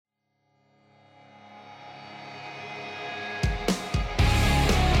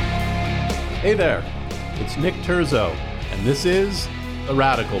Hey there, it's Nick Terzo, and this is the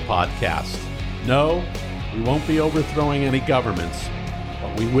Radical Podcast. No, we won't be overthrowing any governments,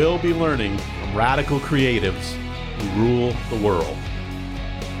 but we will be learning from radical creatives who rule the world.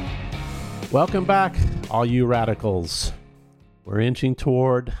 Welcome back, all you radicals. We're inching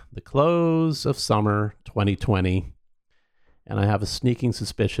toward the close of summer 2020, and I have a sneaking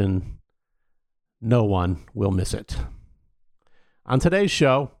suspicion no one will miss it. On today's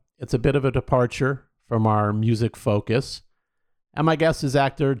show, it's a bit of a departure from our music focus, and my guest is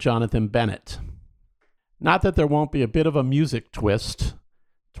actor Jonathan Bennett. Not that there won't be a bit of a music twist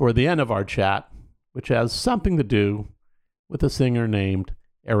toward the end of our chat, which has something to do with a singer named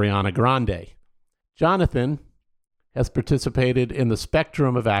Ariana Grande. Jonathan has participated in the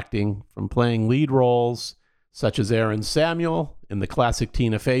spectrum of acting, from playing lead roles such as Aaron Samuel in the classic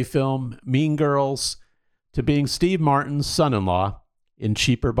Tina Fey film Mean Girls, to being Steve Martin's son-in-law in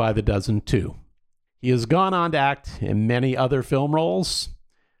Cheaper by the Dozen 2. He has gone on to act in many other film roles,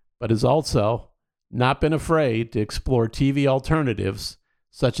 but has also not been afraid to explore TV alternatives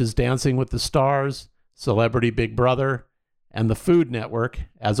such as Dancing with the Stars, Celebrity Big Brother, and the Food Network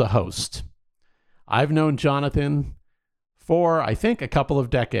as a host. I've known Jonathan for, I think, a couple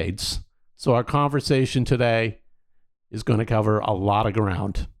of decades, so our conversation today is going to cover a lot of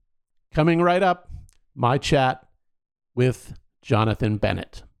ground. Coming right up, my chat with Jonathan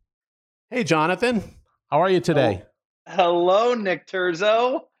Bennett. Hey, Jonathan. How are you today? Hello, Nick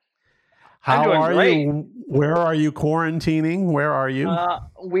Terzo. How are great. you? Where are you quarantining? Where are you?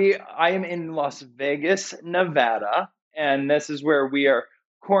 I am in Las Vegas, Nevada, and this is where we are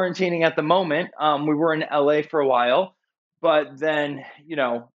quarantining at the moment. We were in LA for a while, but then,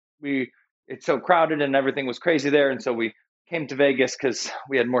 it's so crowded and everything was crazy there. And so we came to Vegas because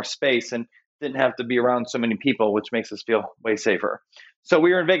we had more space and didn't have to be around so many people, which makes us feel way safer. So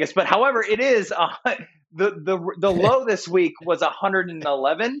we were in Vegas, but however, it is the low this week was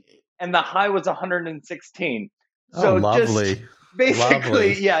 111 and the high was 116. So lovely. Just basically,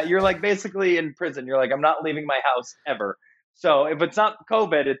 lovely. Yeah, you're like basically in prison. You're like, I'm not leaving my house ever. So if it's not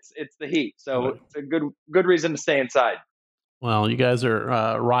COVID, it's the heat. So It's a good reason to stay inside. Well, you guys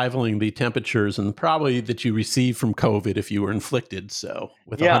are rivaling the temperatures and probably that you received from COVID if you were inflicted. So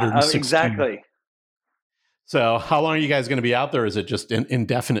with 116. Exactly. So how long are you guys going to be out there? Is it just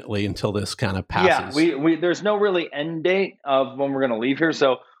indefinitely until this kind of passes? Yeah, we there's no really end date of when we're going to leave here.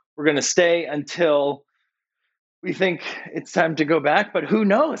 So we're going to stay until we think it's time to go back. But who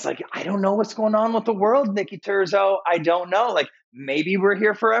knows? Like, I don't know what's going on with the world, Nicky Terzo. I don't know. Like, maybe we're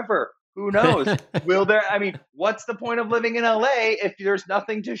here forever. Who knows? What's the point of living in LA if there's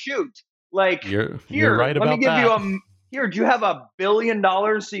nothing to shoot? Like, you're right about that. Let me give you here, do you have $1 billion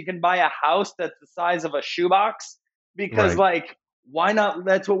so you can buy a house that's the size of a shoebox? Because why not?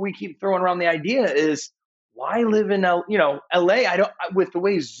 That's what we keep throwing around. The idea is, why live in LA? With the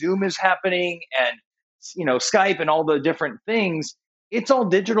way Zoom is happening and, Skype and all the different things, it's all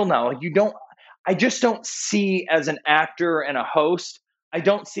digital now. Like, I just don't see, as an actor and a host, I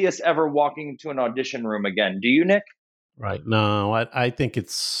don't see us ever walking into an audition room again. Do you, Nick? Right. No, I think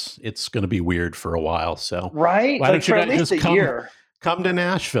it's going to be weird for a while. So right. Why don't you guys just come to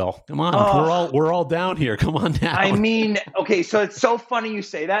Nashville? Come on, we're all down here. Come on down. Okay. So it's so funny you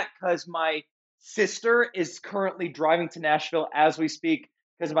say that, because my sister is currently driving to Nashville as we speak,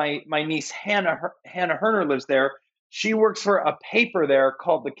 because my niece Hannah Herner lives there. She works for a paper there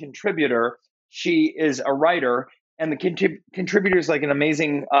called The Contributor. She is a writer, and The Contributor is like an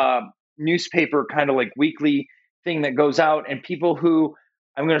amazing newspaper, kind of like weekly thing that goes out, and people who,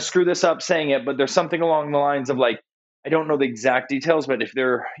 I'm going to screw this up saying it, but there's something along the lines of, like, I don't know the exact details, but if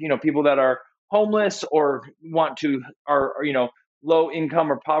they're, people that are homeless or are low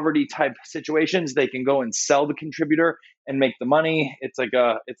income or poverty type situations, they can go and sell The Contributor and make the money. It's like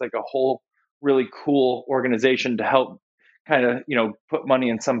a whole really cool organization to help kind of, put money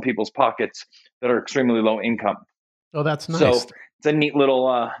in some people's pockets that are extremely low income. Oh, that's nice. So it's a neat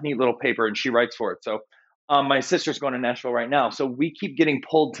little paper, and she writes for it. So my sister's going to Nashville right now. So we keep getting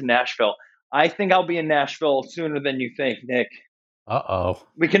pulled to Nashville. I think I'll be in Nashville sooner than you think, Nick. Uh-oh.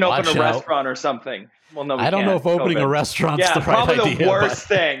 We can open a restaurant or something. Well, no, I don't know if opening a restaurant's the right idea. Probably the worst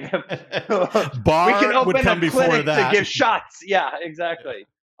thing. Bar we can open would come a before clinic that. to give shots. Yeah, exactly.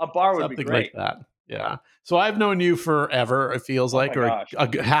 A bar would be great. Something like that. Yeah. So I've known you forever, it feels like, or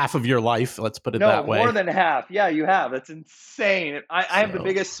half of your life. Let's put it that way. No, more than half. Yeah, you have. That's insane. I have the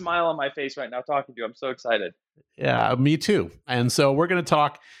biggest smile on my face right now talking to you. I'm so excited. Yeah, me too. And so we're going to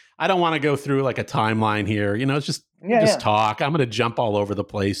talk. I don't want to go through like a timeline here. It's just talk. I'm going to jump all over the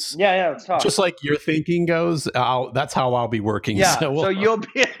place. Yeah, let's talk. Just like your thinking goes, that's how I'll be working. Yeah, so you'll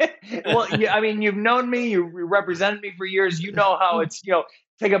be Well, yeah, I mean, you've known me, you represented me for years. You know how it's,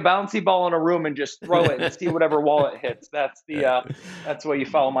 take a bouncy ball in a room and just throw it and see whatever wall it hits. That's the way you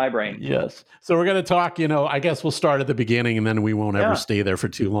follow my brain. Yes. So we're going to talk, I guess we'll start at the beginning and then we won't ever Yeah. stay there for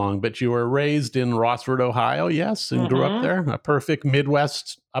too long. But you were raised in Rossford, Ohio, yes, and grew up hmm there. A perfect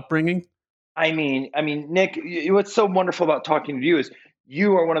Midwest upbringing. I mean, Nick, what's so wonderful about talking to you is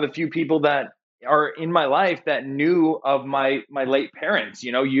you are one of the few people that are in my life that knew of my late parents.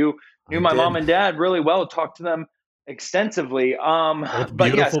 You knew I my mom did. and dad really well, talked to them extensively. Both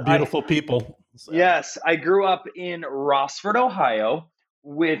But yes, beautiful, beautiful people. So I grew up in Rossford, Ohio,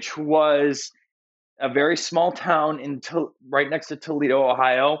 which was a very small town right next to Toledo,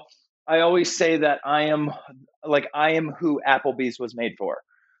 Ohio. I always say that I am who Applebee's was made for.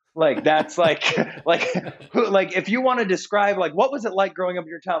 Like that's like like like if you want to describe like what was it like growing up in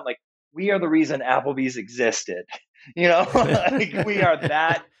your town, like we are the reason Applebee's existed. Like we are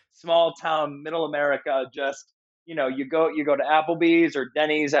that small town, middle America. Just you go to Applebee's or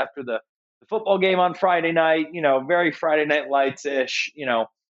Denny's after the football game on Friday night. Very Friday Night Lights ish.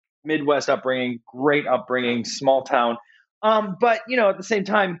 Midwest upbringing, great upbringing, small town. But at the same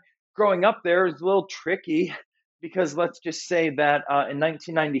time, growing up there is a little tricky because let's just say that in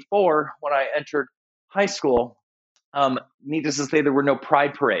 1994, when I entered high school, needless to say, there were no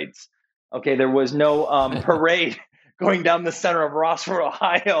pride parades. Okay, there was no parade going down the center of Rossford,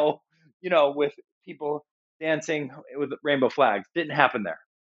 Ohio, with people dancing with rainbow flags. Didn't happen there.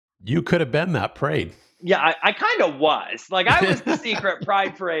 you could have been that parade. Yeah, I kind of was. Like, I was the secret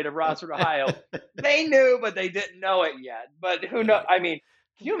pride parade of Rossford, Ohio. They knew, but they didn't know it yet. But who knows? Yeah, I mean,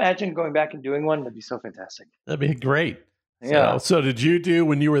 can you imagine going back and doing one? That'd be so fantastic. that'd be great. So, Yeah. so did you do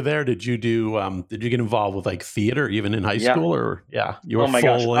when you were there? Did you get involved with like theater even in high Yeah. school, or yeah, you were Oh my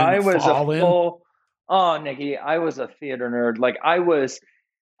gosh. full in, I was a all in? full, oh, Nikki, I was a theater nerd. Like, I was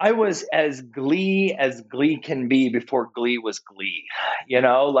as Glee can be before Glee was Glee.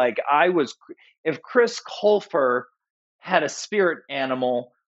 Like if Chris Colfer had a spirit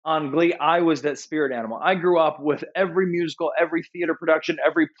animal on Glee, I was that spirit animal. I grew up with every musical, every theater production,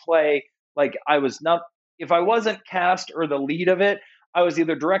 every play. Like I was not, if I wasn't cast or the lead of it, I was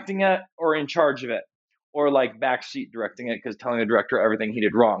either directing it or in charge of it. Or like backseat directing it because telling the director everything he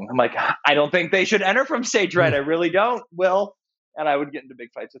did wrong. I'm like, I don't think they should enter from stage right. I really don't. Will, and I would get into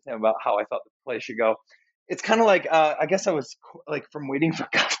big fights with him about how I thought the play should go. It's kind of like I guess I was like from Waiting for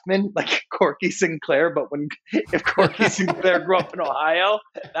Guffman, like Corky Sinclair, but if Corky Sinclair grew up in Ohio,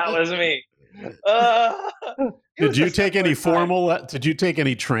 that was me. It Did was a you take any simpler time. formal? Did you take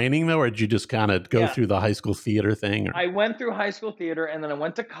any training though, or did you just kind of go Yeah, through the high school theater thing? Or I went through high school theater and then I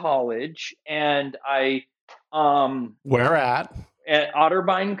went to college and I um where at? at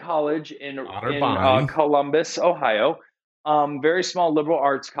Otterbein College in Otterbein. Columbus, Ohio. Very small liberal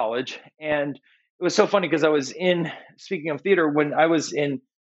arts college, and it was so funny because I was in. Speaking of theater, when I was in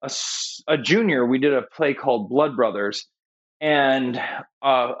a junior, we did a play called Blood Brothers, and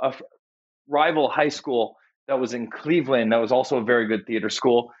a rival high school that was in Cleveland, that was also a very good theater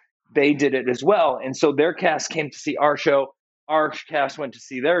school. They did it as well, and so their cast came to see our show. Our cast went to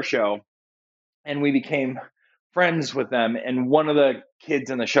see their show, and we became friends with them. And one of the kids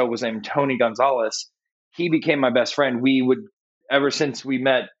in the show was named Tony Gonzalez. He became my best friend. We would, ever since we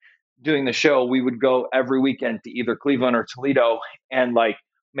met doing the show, we would go every weekend to either Cleveland or Toledo and like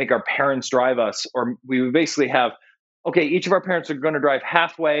make our parents drive us, or we would basically have, okay, each of our parents are going to drive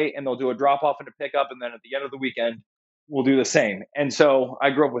halfway and they'll do a drop off and a pickup. And then at the end of the weekend, we'll do the same. And so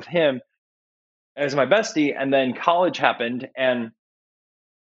I grew up with him as my bestie. And then college happened and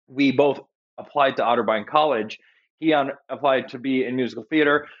we both applied to Otterbein College. Applied to be in musical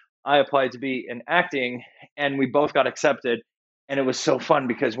theater. I applied to be in acting, and we both got accepted. And it was so fun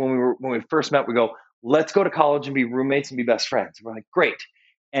because when we first met, we go, "Let's go to college and be roommates and be best friends." We're like, "Great!"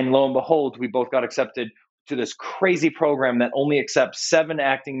 And lo and behold, we both got accepted to this crazy program that only accepts 7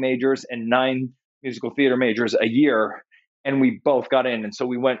 acting majors and 9 musical theater majors a year. And we both got in, and so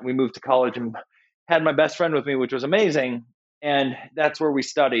we moved to college and had my best friend with me, which was amazing. And that's where we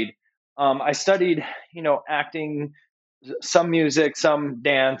studied. I studied, acting, some music, some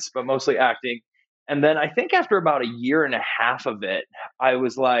dance, but mostly acting. And then I think after about a year and a half of it, I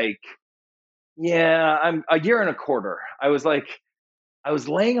was like, yeah, I'm a year and a quarter. I was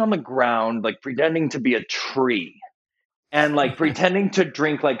laying on the ground, like pretending to be a tree and like pretending to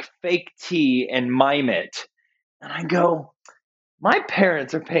drink like fake tea and mime it. And I go, my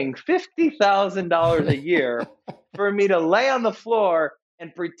parents are paying $50,000 a year for me to lay on the floor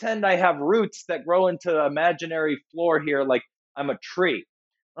and pretend I have roots that grow into the imaginary floor here like I'm a tree.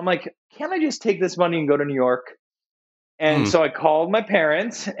 I'm like, can't I just take this money and go to New York And Hmm. so I called my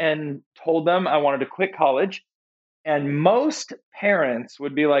parents and told them I wanted to quit college. And most parents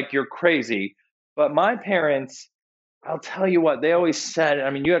would be like, "You're crazy." But my parents, I'll tell you what, they always said, I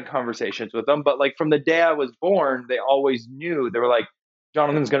mean, you had conversations with them, but like from the day I was born, they always knew. They were like,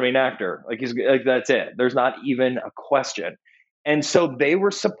 Jonathan's going to be an actor. Like he's like, that's it. There's not even a question. And so they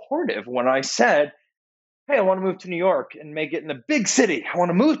were supportive when I said, "Hey, I want to move to New York and make it in the big city. I want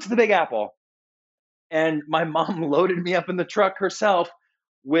to move to the Big Apple." And my mom loaded me up in the truck herself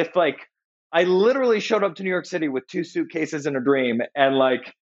with like, I literally showed up to New York City with two suitcases and a dream, and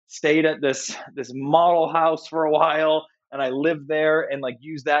like stayed at this model house for a while, and I lived there and like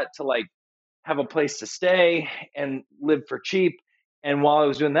used that to like have a place to stay and live for cheap. And while I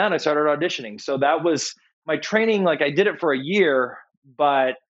was doing that, I started auditioning. So that was my training. Like I did it for a year,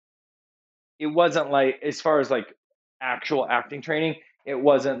 but it wasn't like, as far as like actual acting training, it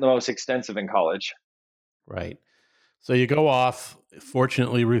wasn't the most extensive in college. Right. So you go off.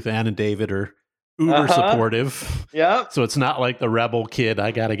 Fortunately, Ruth Ann and David are uber Uh-huh. supportive. Yep. So it's not like the rebel kid.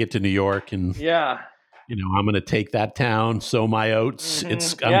 I got to get to New York and, Yeah. I'm going to take that town, sow my oats.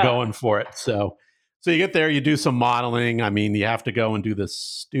 I'm Yeah. going for it. So you get there, you do some modeling. I mean, you have to go and do this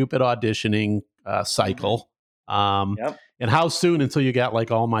stupid auditioning hmm cycle. Um, Yep. and how soon until you got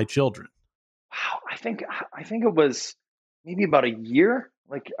like All My Children? Wow. I think it was maybe about a year.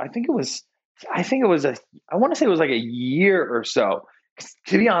 Like I think it was I want to say it was like a year or so. 'Cause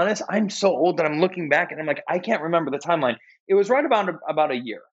to be honest, I'm so old that I'm looking back and I'm like, I can't remember the timeline. It was right about a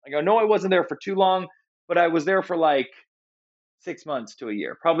year. Like I know I wasn't there for too long, but I was there for like 6 months to a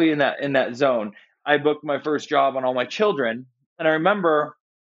year, probably in that zone. I booked my first job on All My Children, and I remember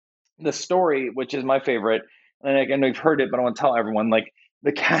the story, which is my favorite, and I know you've heard it, but I want to tell everyone, like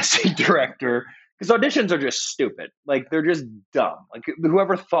the casting director, because auditions are just stupid. Like they're just dumb. Like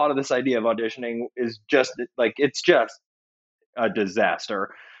whoever thought of this idea of auditioning is just like, it's just a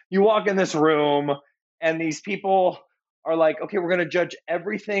disaster. You walk in this room, and these people are like, okay, we're going to judge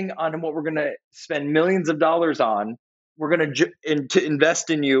everything on what we're going to spend millions of dollars on. We're going to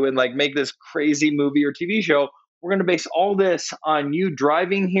invest in you and like make this crazy movie or TV show. We're going to base all this on you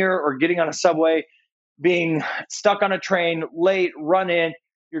driving here or getting on a subway, being stuck on a train, late, run in.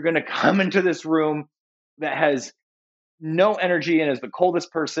 You're going to come into this room that has no energy and is the coldest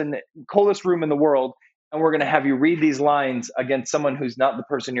room in the world. And we're going to have you read these lines against someone who's not the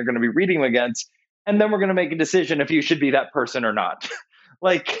person you're going to be reading against. And then we're going to make a decision if you should be that person or not.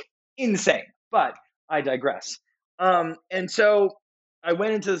 Like insane. But I digress. And so I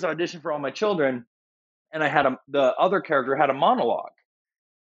went into this audition for All My Children, and the other character had a monologue.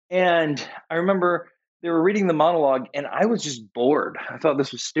 And I remember they were reading the monologue, and I was just bored. I thought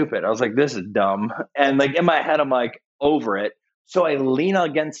this was stupid. I was like, this is dumb. And like in my head, I'm like, over it. So I lean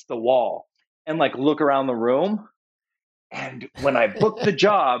against the wall and like look around the room. And when I booked the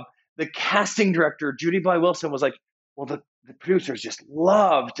job, the casting director, Judy Bly Wilson, was like, well, the producers just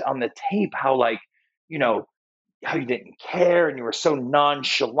loved on the tape how, like, you know, how you didn't care and you were so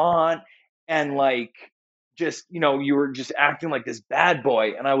nonchalant and like just, you were just acting like this bad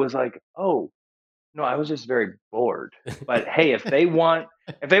boy. And I was like, oh, no, I was just very bored. But hey, if they want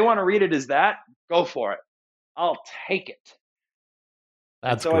to read it as that, go for it. I'll take it.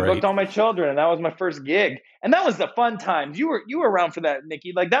 And That's so I booked great. All My Children, and that was my first gig. And that was the fun times. You were around for that,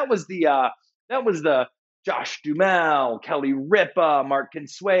 Nikki. Like that was the Josh Duhamel, Kelly Ripa, Mark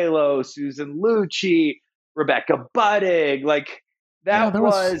Consuelo, Susan Lucci, Rebecca Budig. Like Yeah, that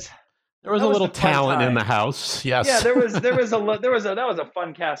was there was that a was little the fun talent in the times. house. Yeah, Yes. that was a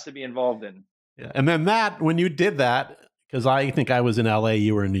fun cast to be involved in. Yeah. And then when you did that, because I think I was in LA,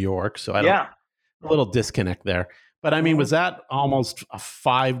 you were in New York, so I don't Yeah. a little disconnect there. But I mean, was hmm that almost a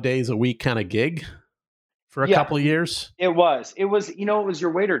 5 days a week kind of gig for a Yeah. couple of years? It was. It was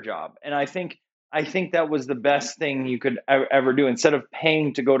your waiter job, and I think that was the best thing you could ever do. Instead of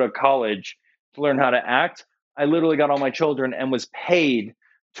paying to go to college to learn how to act, I literally got All My Children and was paid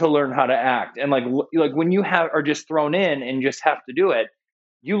to learn how to act. And like when you are just thrown in and just have to do it,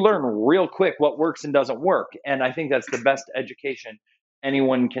 you learn real quick what works and doesn't work. And I think that's the best education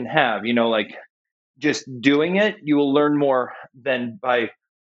anyone can have. Like just doing it, you will learn more than by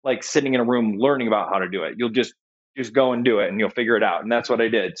like sitting in a room learning about how to do it. You'll just go and do it and you'll figure it out. And that's what I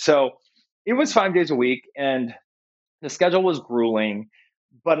did. So it was 5 days a week, and the schedule was grueling,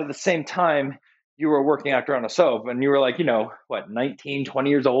 but at the same time, you were a working actor on a soap, and you were like, what, 19, 20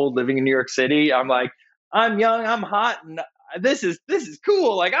 years old living in New York City. I'm like, I'm young, I'm hot, and this is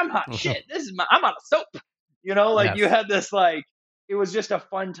cool. Like I'm hot shit. I'm on a soap. Like you Yes. had this like it was just a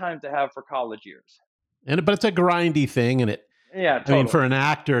fun time to have for college years. But it's a grindy thing, and Yeah, I mean, totally. for an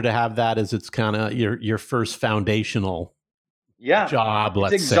actor to have that as its kind of your first foundational Yeah, job, it's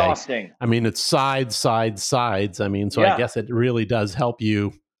let's say. exhausting. I mean, it's sides, sides, sides. I mean, so I Yeah. guess it really does help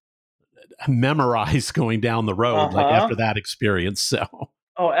you memorize going down the Uh road, like after huh. that experience. So,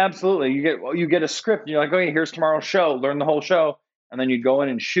 Oh, absolutely. You get a script. And you're like, okay, here's tomorrow's show. Learn the whole show, and then you go in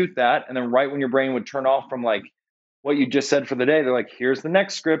and shoot that. And then right when your brain would turn off from like what you just said for the day, they're like, here's the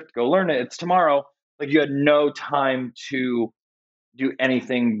next script. Go learn it. It's tomorrow. Like you had no time to do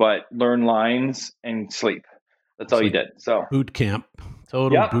anything but learn lines and sleep. That's it's all you like did. So, boot camp,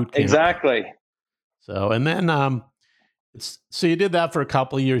 total yep, boot camp. exactly. So, and then, so you did that for a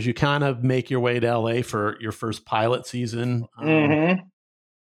couple of years. You kind of make your way to LA for your first pilot season, Hmm.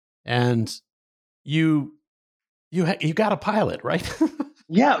 and you you got a pilot, right?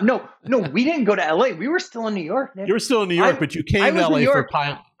 Yeah, no, no, we didn't go to LA. We were still in New York, You Nick. were still in New York, I but you I came to was in New LA for York.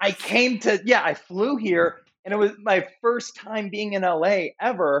 pilot. I came to yeah, I flew here and it was my first time being in LA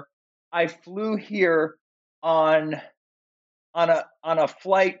ever. I flew here on on a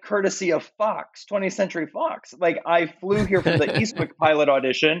flight courtesy of Fox, 20th Century Fox. Like I flew here for the Eastwick pilot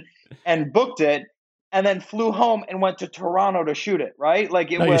audition and booked it and then flew home and went to Toronto to shoot it, right? Like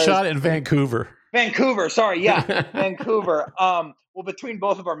it No, you was shot it in Vancouver. Vancouver, sorry, yeah, Vancouver. Well, between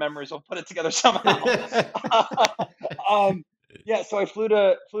both of our memories, we'll put it together somehow. um, yeah, so I flew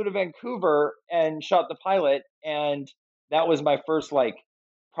to Vancouver and shot the pilot, and that was my first like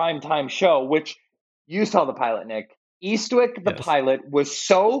prime time show. Which you saw the pilot, Nick. Eastwick, the Yes. pilot, was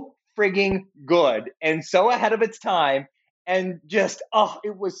so frigging good and so ahead of its time, and just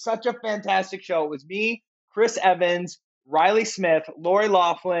it was such a fantastic show. It was me, Chris Evans, Riley Smith, Lori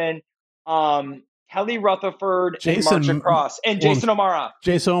Laughlin, Kelly Rutherford, and Marsha Jason, Cross, and well, Jason O'Mara.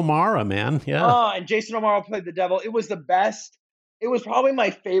 Jason O'Mara, man. Yeah. Oh, and Jason O'Mara played the devil. It was the best. It was probably my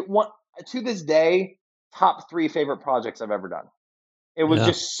favorite one to this day. Top three favorite projects I've ever done. It was Yeah.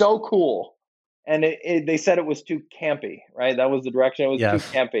 just so cool, and they said it was too campy. Right, that was the direction. It was too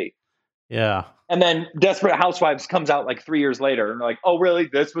Yes. campy. Yeah. And then Desperate Housewives comes out like 3 years later, and they're like, "Oh, really?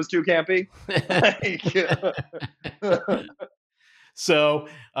 This was too campy." Like, So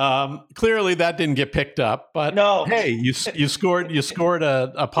clearly that didn't get picked up. But no. hey, you scored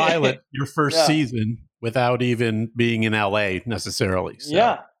a pilot your first Yeah. season without even being in LA necessarily. So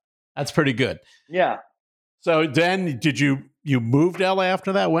Yeah. that's pretty good. Yeah. So then, did you move to LA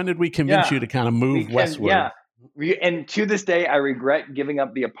after that? When did we convince Yeah. you to kind of We move can, westward? yeah. And to this day, I regret giving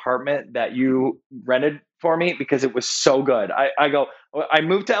up the apartment that you rented for me because it was so good. I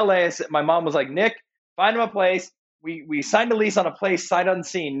moved to LA. My mom was like, Nick, find him a place. We signed a lease on a place sight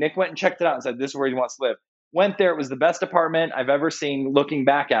unseen. Nick went and checked it out and said, this is where he wants to live. Went there. It was the best apartment I've ever seen. Looking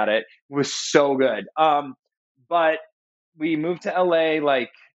back at it, it was so good. But we moved to LA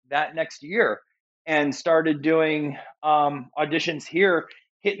like that next year and started doing auditions here,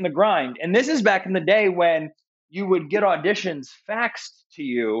 hitting the grind. And this is back in the day when you would get auditions faxed to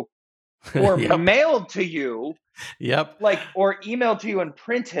you or Yep. mailed to you, Yep. like or emailed to you and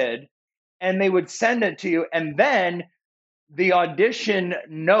printed, and they would send it to you. And then the audition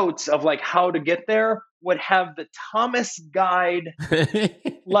notes of like how to get there would have the Thomas Guide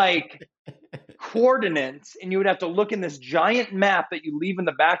like coordinates, and you would have to look in this giant map that you leave in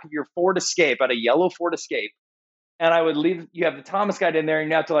the back of your Ford Escape, at a yellow Ford Escape. And I would leave, you have the Thomas Guide in there, and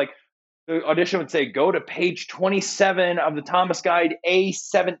you have to like, the audition would say, go to page 27 of the Thomas Guide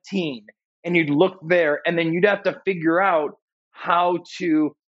A17. And you'd look there, and then you'd have to figure out how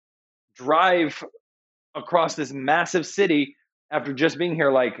to drive across this massive city after just being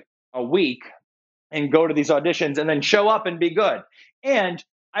here like a week and go to these auditions and then show up and be good. And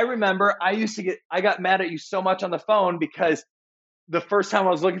I remember I got mad at you so much on the phone because the first time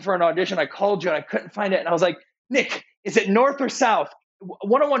I was looking for an audition, I called you and I couldn't find it. And I was like, Nick, is it north or south?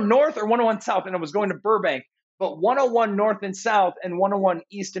 101 north or 101 south? And I was going to Burbank. But 101 north and south and 101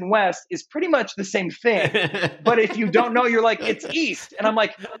 east and west is pretty much the same thing. But if you don't know, you're like, it's east. And I'm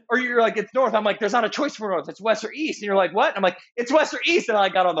like, or you're like, it's north. I'm like, there's not a choice for north. It's west or east. And you're like, what? And I'm like, it's west or east. And I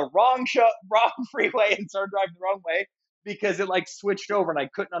got on the wrong freeway and started driving the wrong way because it like switched over and I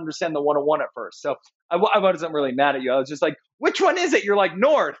couldn't understand the 101 at first. So I wasn't really mad at you. I was just like, which one is it? You're like,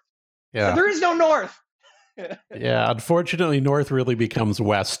 north. So Yeah. there is no north. Yeah. Unfortunately, north really becomes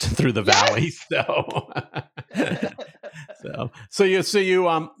west through the valley. Yes. So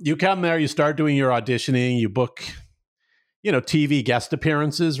you come there, you start doing your auditioning, you book, TV guest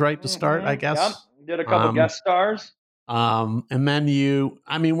appearances, right, to start, I Yep. guess. Did a couple guest stars. And then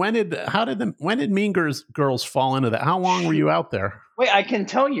when did Mean Girls fall into that? How long were you out there? Wait, I can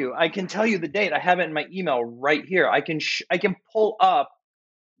tell you the date. I have it in my email right here. I can pull up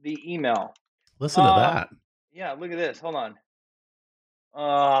the email. Listen to that. Yeah, look at this. Hold on.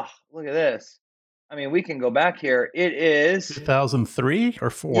 Look at this. I mean, we can go back here. It is 2003 or yeah,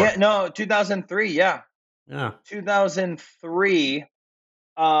 4? no, 2003. Yeah, Yeah. 2003.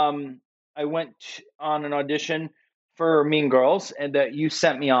 I went on an audition for Mean Girls, and that you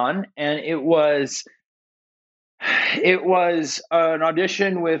sent me on, and it was an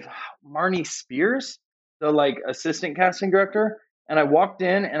audition with Marnie Spears, the like assistant casting director. And I walked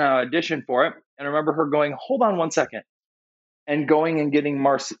in and I auditioned for it. And I remember her going, "Hold on one second," and going and getting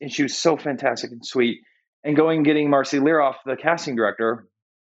Marcy. And she was so fantastic and sweet. And going and getting Marcy Learoff, the casting director,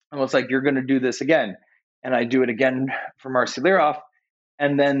 and was like, "You're going to do this again." And I do it again for Marcy Learoff.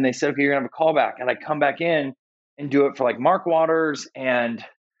 And then they said, "Okay, you're going to have a callback." And I come back in and do it for like Mark Waters and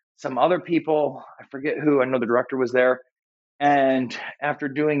some other people. I forget who. I know the director was there. And after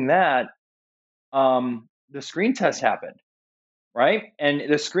doing that, the screen test happened, right? And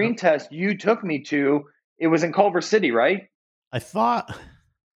the screen test you took me to, it was in Culver City, right? I thought,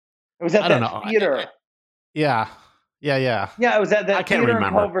 It was at I don't that know. theater. Yeah. Yeah. Yeah. Yeah, it was at I that can't theater in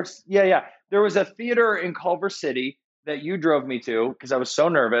remember. Culver. Yeah, yeah. There was a theater in Culver City that you drove me to because I was so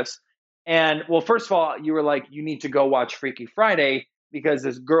nervous. And well, first of all, you were like, "You need to go watch Freaky Friday because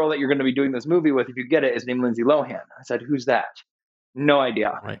this girl that you're going to be doing this movie with, if you get it, is named Lindsay Lohan." I said, "Who's that?" No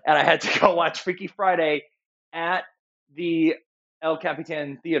idea. Right. And I had to go watch Freaky Friday at the El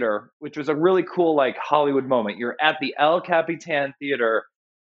Capitan Theater, which was a really cool, like, Hollywood moment. You're at the El Capitan Theater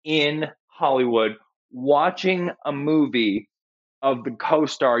in Hollywood watching a movie of the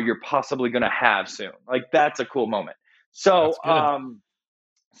co-star you're possibly going to have soon. Like, that's a cool moment. So, That's good.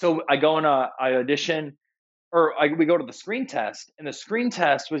 so I go and I audition, we go to the screen test, and the screen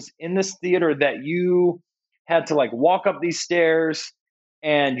test was in this theater that you had to like walk up these stairs,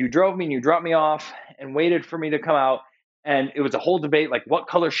 and you drove me and you dropped me off and waited for me to come out, and it was a whole debate like what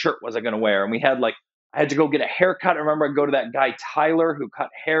color shirt was I going to wear, and we had like I had to go get a haircut. I remember I go to that guy Tyler who cut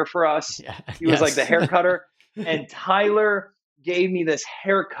hair for us. Yeah. He was like the Yes. hair cutter, and Tyler gave me this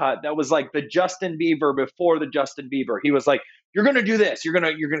haircut that was like the Justin Bieber before the Justin Bieber. He was like, "You're gonna do this. You're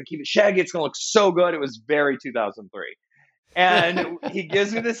gonna keep it shaggy. It's gonna look so good." It was very 2003. And he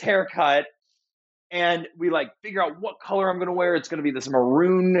gives me this haircut, and we like figure out what color I'm gonna wear. It's gonna be this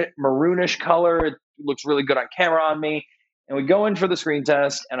maroonish color. It looks really good on camera on me. And we go in for the screen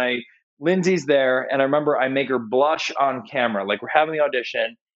test, and Lindsay's there, and I remember I make her blush on camera, like we're having the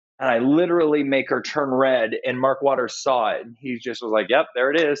audition, and I literally make her turn red. And Mark Waters saw it, and he just was like, "Yep,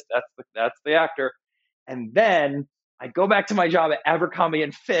 there it is. That's the actor." And then I go back to my job at Abercrombie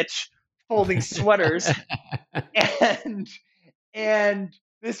and Fitch folding sweaters, and and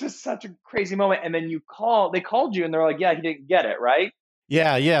this was such a crazy moment. And then they called you, and they're like, "Yeah, he didn't get it, right?"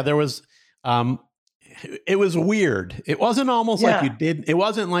 Yeah. Yeah. There was, um, it was weird. It wasn't almost like you Yeah. did. It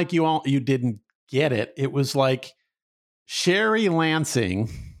wasn't like you didn't get it. It was like Sherry Lansing,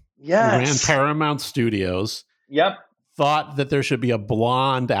 who ran Yes. Paramount Studios, Yep. thought that there should be a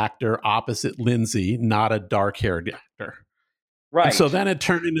blonde actor opposite Lindsay, not a dark haired actor. And so Right. then it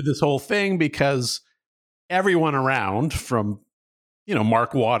turned into this whole thing because everyone around from,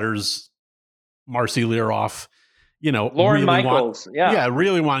 Mark Waters, Marcy Learoff, Lauren Michaels. Yeah.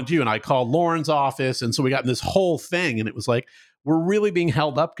 really wanted you. And I called Lauren's office. And so we got in this whole thing. And it was like, we're really being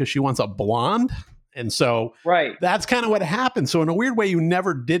held up because she wants a blonde. And so Right. that's kind of what happened. So in a weird way, you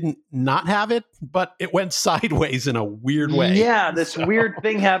never didn't not have it, but it went sideways in a weird way. Yeah. This So, weird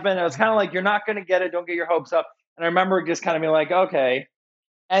thing happened. I was kind of like, "You're not going to get it. Don't get your hopes up." And I remember just kind of being like, "Okay."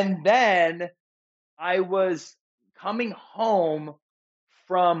 And then I was coming home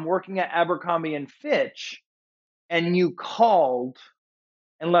from working at Abercrombie and Fitch, and you called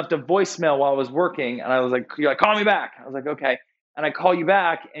and left a voicemail while I was working, and I was like, "You're like, call me back." I was like, "Okay." And I call you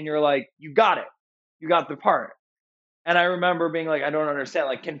back, and you're like, "You got it. You got the part." And I remember being like, "I don't understand,"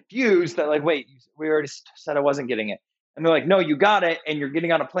 like confused that like, "Wait, we already said I wasn't getting it." And they're like, "No, you got it, and you're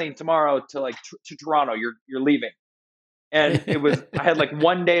getting on a plane tomorrow to like to Toronto. You're leaving." And I had like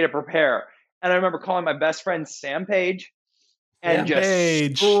 1 day to prepare. And I remember calling my best friend Sam Page and Sam just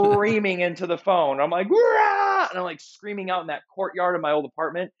Page. screaming into the phone. I'm like, "Rah!" And I'm like screaming out in that courtyard of my old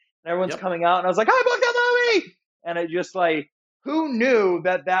apartment, and everyone's Yep. coming out, and I was like, "I booked a movie!" And I just like, who knew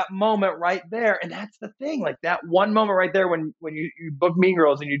that moment right there? And that's the thing, like that one moment right there when you book Mean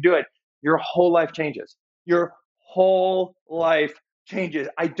Girls and you do it, your whole life changes. Your whole life changes.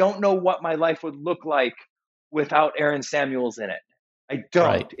 I don't know what my life would look like without Aaron Samuels in it. I Right.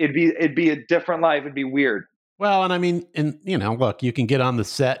 don't. It'd be a different life. It'd be weird. Well, and I mean, and look, you can get on the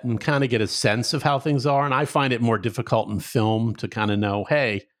set and kind of get a sense of how things are. And I find it more difficult in film to kind of know,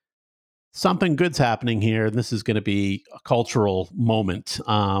 hey, something good's happening here. And this is going to be a cultural moment.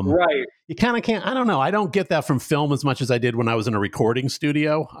 Right. You kind of can't, I don't know. I don't get that from film as much as I did when I was in a recording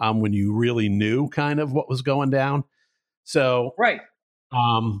studio, when you really knew kind of what was going down. So, Right.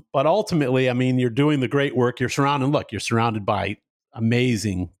 but ultimately, I mean, you're doing the great work. You're surrounded by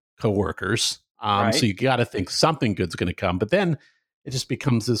amazing coworkers. So Right. you got to think something good's going to come. But then it just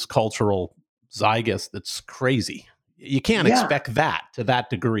becomes this cultural zeitgeist that's crazy. You can't Yeah. expect that to that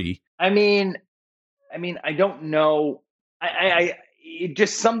degree. I mean, I don't know. It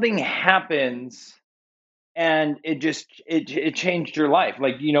just something happens, and it changed your life.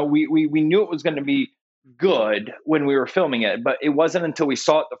 Like, we knew it was going to be good when we were filming it, but it wasn't until we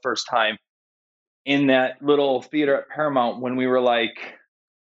saw it the first time in that little theater at Paramount when we were like,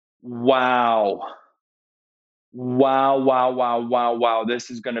 wow, wow, wow, wow, wow, wow, this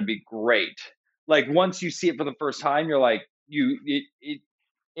is going to be great. Like, once you see it for the first time, you're like, it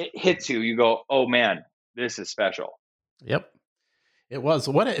hits you. You go, oh man, this is special. Yep. It was.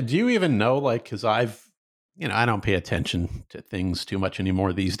 What do you even know? Like, because I don't pay attention to things too much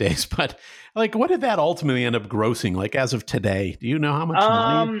anymore these days. But like, what did that ultimately end up grossing? Like, as of today, do you know how much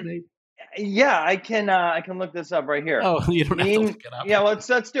money it Um, made? yeah, I can look this up right here. Oh, you don't have to look it up. Yeah, let's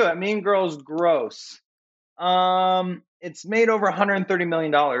do it. Mean Girls gross. It's made over $130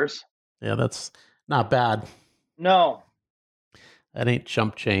 million. Yeah, that's not bad. No. That ain't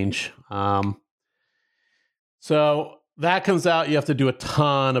chump change. So that comes out. You have to do a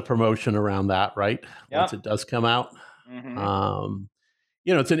ton of promotion around that, right? Once Yep. it does come out. Hmm. Um,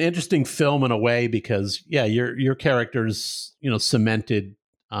 it's an interesting film in a way because, yeah, your character's, cemented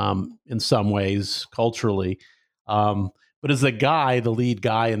in some ways culturally. But as the lead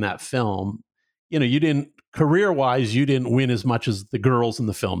guy in that film, you didn't, career wise, you didn't win as much as the girls in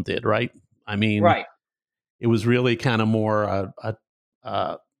the film did, right? I mean, Right. it was really kind of more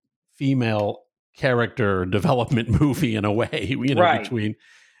a female character development movie in a way, Right. between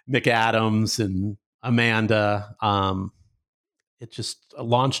McAdams and Amanda. It just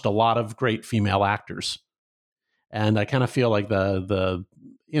launched a lot of great female actors. And I kind of feel like that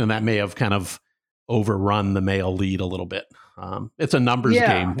may have kind of overrun the male lead a little bit. It's a numbers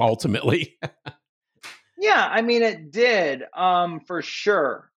Yeah. game ultimately. Yeah. I mean, it did. For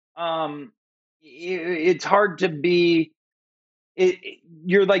sure. It's hard to be.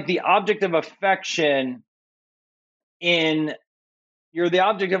 You're like the object of affection in you're the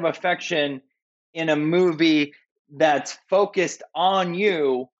object of affection in a movie that's focused on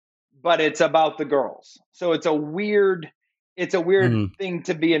you, but it's about the girls. So it's a weird Mm, thing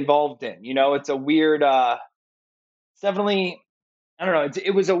to be involved in. It's a weird it's definitely, I don't know,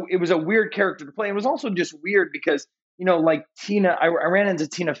 it was a weird character to play. It was also just weird because, like Tina, I ran into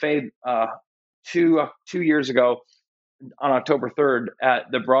Tina Fey 2 years ago on October 3rd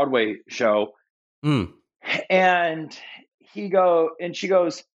at the Broadway show, mm. and she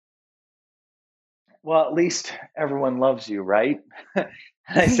goes, well, at least everyone loves you, right? And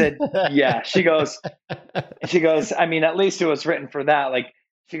I said, yeah. She goes, I mean, at least it was written for that. Like,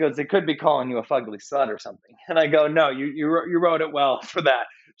 she goes, they could be calling you a fugly slut or something. And I go, no, you wrote it well for that.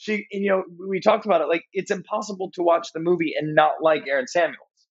 We talked about it. Like, it's impossible to watch the movie and not like Aaron Samuels.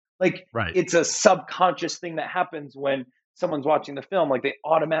 Like, Right. it's a subconscious thing that happens when someone's watching the film. Like, they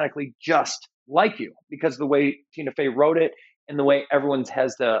automatically just like you because the way Tina Fey wrote it and the way everyone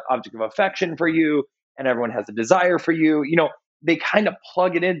has the object of affection for you and everyone has a desire for you. They kind of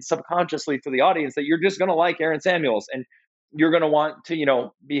plug it in subconsciously for the audience that you're just going to like Aaron Samuels and you're going to want to,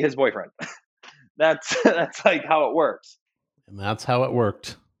 be his boyfriend. That's like how it works. And that's how it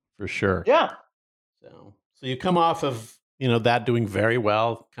worked for sure. Yeah. So you come off of, that doing very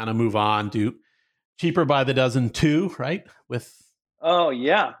well, kind of move on, do Cheaper by the Dozen 2, right? With Oh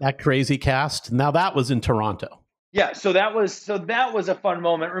yeah. that crazy cast. Now that was in Toronto. Yeah. So that was a fun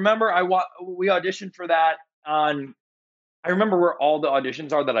moment. Remember, we auditioned for that on. I remember where all the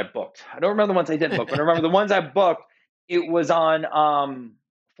auditions are that I booked. I don't remember the ones I didn't book, but I remember the ones I booked. It was on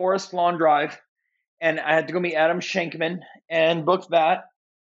Forest Lawn Drive, and I had to go meet Adam Shankman and booked that.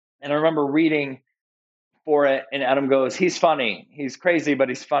 And I remember reading for it, and Adam goes, "He's funny. He's crazy, but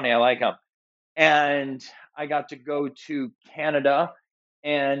he's funny. I like him." And I got to go to Canada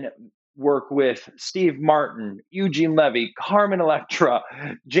and work with Steve Martin, Eugene Levy, Carmen Electra,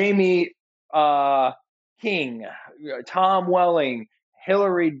 Jamie King, Tom Welling,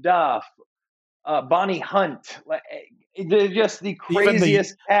 Hilary Duff, Bonnie Hunt. They're just the Even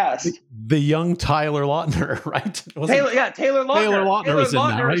craziest cast. the young Tyler Lautner, right? Taylor Lautner. Taylor Lautner was in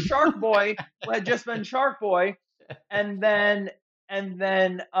that, right? Shark Boy, who had just been Shark Boy, and then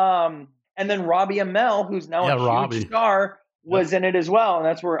Robbie Amell, who's now a huge Robbie. star, Yep. was in it as well, and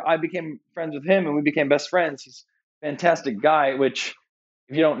that's where I became friends with him, and we became best friends. He's a fantastic guy. Which,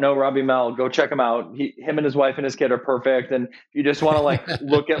 if you don't know Robbie Mel, go check him out. Him and his wife and his kid are perfect. And if you just want to like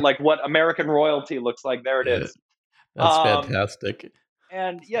look at like what American royalty looks like, there it is. That's Um, fantastic.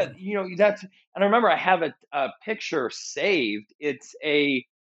 and yeah, that's. And I remember I have a picture saved. It's a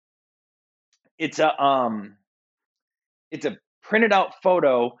it's a printed out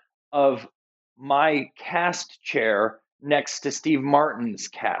photo of my cast chair next to Steve Martin's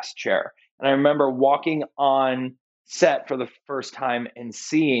cast chair. And I remember walking on set for the first time and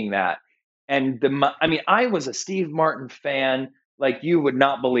seeing that. And I was a Steve Martin fan like you would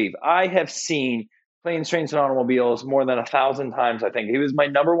not believe. I have seen Planes, Trains, and Automobiles more than 1,000 times, I think. He was my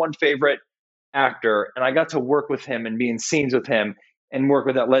number one favorite actor. And I got to work with him and be in scenes with him and work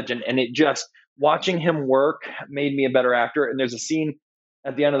with that legend. And it just, watching him work made me a better actor. And there's a scene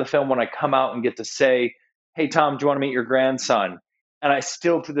at the end of the film when I come out and get to say, "Hey, Tom, do you want to meet your grandson?" And I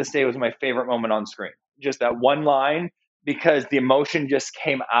still, to this day, was my favorite moment on screen. Just that one line, because the emotion just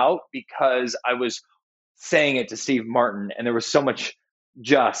came out because I was saying it to Steve Martin. And there was so much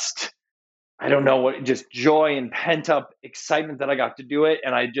just, I don't know what, just joy and pent up excitement that I got to do it.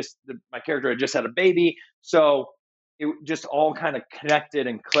 And my character had just had a baby. So it just all kind of connected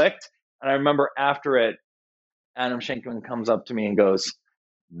and clicked. And I remember after it, Adam Shankman comes up to me and goes,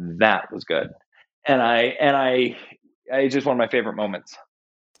 "That was good." And it's just one of my favorite moments.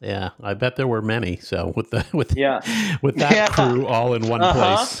 Yeah, I bet there were many. So with the with Yeah. with that Yeah. crew all in one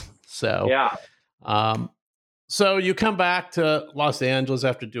place. So Yeah. so you come back to Los Angeles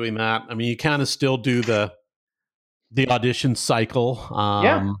after doing that. I mean, you kind of still do the audition cycle.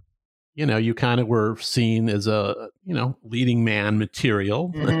 Yeah. You kind of were seen as a leading man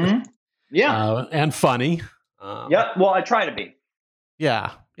material, Mm-hmm. Yeah. and funny. Yeah. Well, I try to be.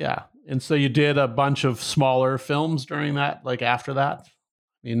 Yeah, yeah. And so you did a bunch of smaller films during that, like after that.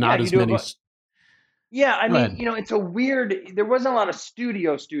 I mean, Yeah. not You as do many. it. Yeah, I Go mean, ahead. it's a weird. There wasn't a lot of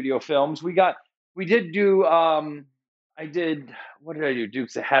studio films. We did do. I did. What did I do?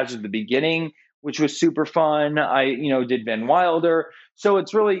 Dukes of Hazzard: The Beginning, which was super fun. I did Van Wilder. So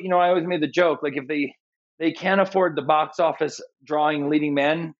it's really, I always made the joke, like, if they can't afford the box office drawing leading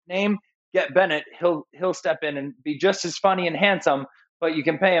man name, get Bennett. He'll step in and be just as funny and handsome, but you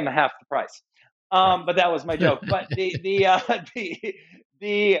can pay him half the price. Right. But that was my joke. But the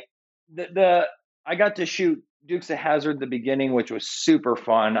the I got to shoot Dukes of Hazzard: The Beginning, which was super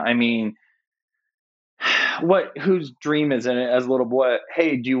fun. I mean, whose dream is in it as a little boy?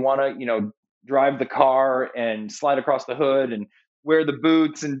 Hey, do you want to, drive the car and slide across the hood and wear the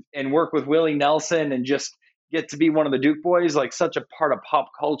boots and work with Willie Nelson and just get to be one of the Duke boys? Like, such a part of pop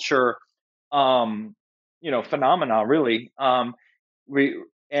culture, phenomena, really.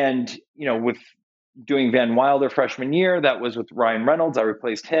 With doing Van Wilder freshman year, that was with Ryan Reynolds. I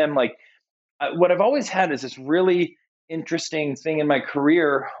replaced him. Like, what I've always had is this really interesting thing in my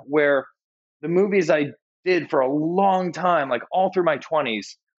career where the movies I did for a long time, like all through my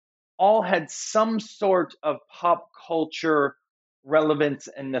 20s, all had some sort of pop culture relevance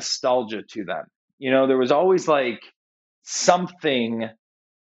and nostalgia to them. There was always like something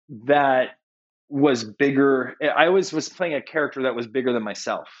that was bigger. I always was playing a character that was bigger than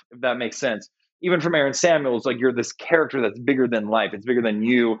myself, if that makes sense. Even from Aaron Samuels, like, you're this character that's bigger than life. It's bigger than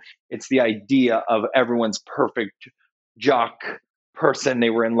you. It's the idea of everyone's perfect jock person they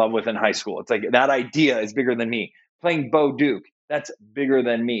were in love with in high school. It's like that idea is bigger than me. Playing Bo Duke, that's bigger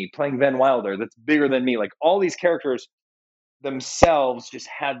than me. Playing Van Wilder, that's bigger than me. Like, all these characters themselves just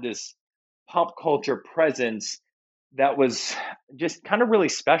had this pop culture presence that was just kind of really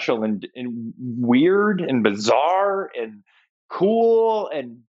special and weird and bizarre and cool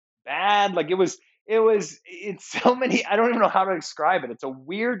and bad. Like, it's so many, I don't even know how to describe it. It's a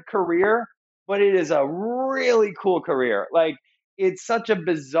weird career, but it is a really cool career. Like, it's such a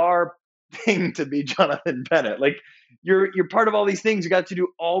bizarre thing to be Jonathan Bennett. Like, you're part of all these things. You got to do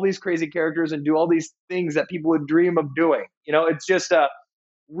all these crazy characters and do all these things that people would dream of doing. It's just a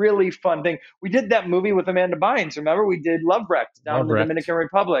really fun thing. We did that movie with Amanda Bynes. Remember, we did Love Wrecked down in Love the Wrecked. Dominican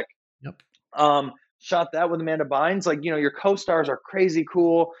Republic. Yep. Shot that with Amanda Bynes. Like, your co-stars are crazy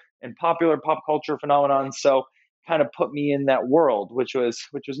cool and popular pop culture phenomenon. So kind of put me in that world, which was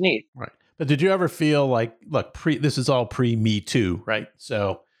neat. Right. But did you ever feel like, look, this is all pre Me Too, right?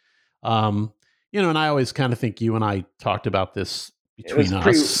 So, and I always kind of think you and I talked about this between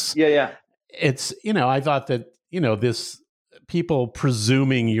us. Yeah. It's, I thought that, this people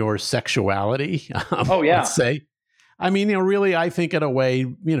presuming your sexuality. Oh, yeah. Let's say. I mean, really, I think in a way,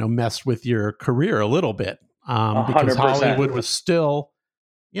 messed with your career a little bit, because 100%. Hollywood was still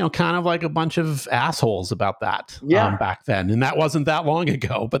kind of like a bunch of assholes about that Yeah. back then. And that wasn't that long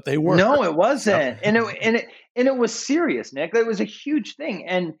ago, but they were. No, it wasn't. So, And it was serious, Nick. It was a huge thing.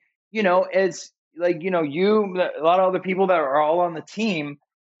 And, as like, a lot of other people that are all on the team,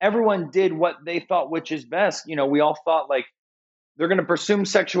 everyone did what they thought which is best. We all thought like they're going to pursue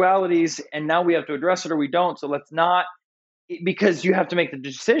sexualities and now we have to address it or we don't. So let's not, because you have to make the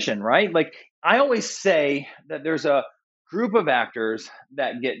decision, right? Like I always say that there's a group of actors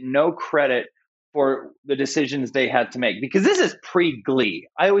that get no credit for the decisions they had to make because this is pre-Glee.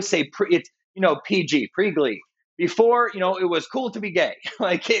 I always say it's PG, pre-Glee. Before, it was cool to be gay.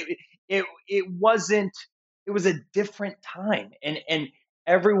 Like it wasn't. It was a different time, and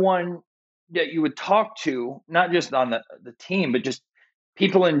everyone that you would talk to, not just on the team, but just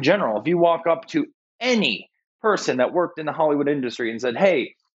people in general. If you walk up to any person that worked in the Hollywood industry and said,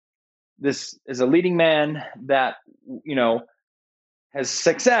 "Hey, this is a leading man that has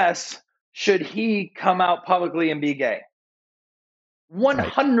success. Should he come out publicly and be gay?"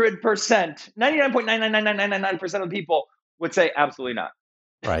 100%, 99.9999999% of people would say absolutely not.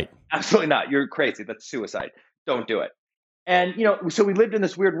 right. Absolutely not. You're crazy. That's suicide. Don't do it. And so we lived in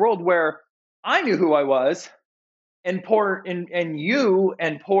this weird world where I knew who I was, and poor and you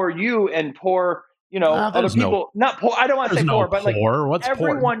and poor you and poor other people. Not poor. I don't want to say poor, but like What's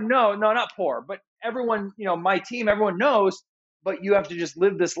everyone. poor? No, not poor, but everyone. My team. Everyone knows. But you have to just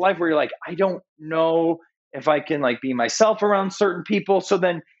live this life where you're like, I don't know if I can like be myself around certain people. So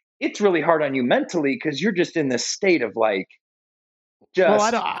then it's really hard on you mentally because you're just in this state of like,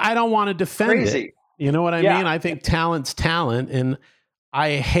 just I don't want to defend crazy. it. You know what I mean? I think talent's talent, and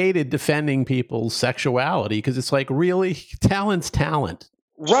I hated defending people's sexuality because it's like, really, talent's talent,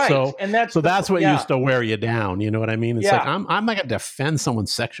 right? So, and that's what used to wear you down. You know what I mean? It's like I'm not going to defend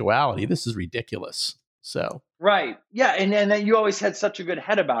someone's sexuality. This is ridiculous. So right, yeah, and then you always had such a good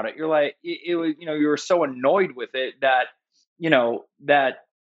head about it. You're like, it was, you were so annoyed with it that that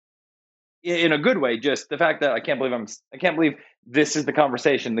in a good way, just the fact that I can't believe this is the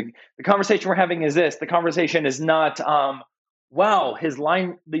conversation. The conversation we're having is this. The conversation is not, wow, his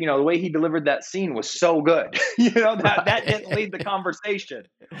line, the way he delivered that scene was so good. That didn't lead the conversation,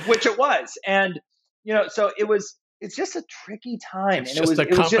 which it was. And, so it's just a tricky time. It's just a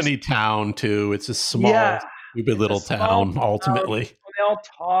company town too. It's a small, stupid little town, ultimately. They all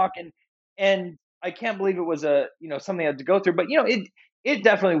talk and I can't believe it was something I had to go through, but it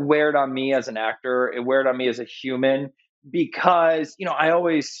definitely weared on me as an actor. It weared on me as a human because, I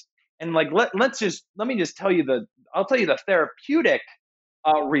always, and like, let me just tell you I'll tell you the therapeutic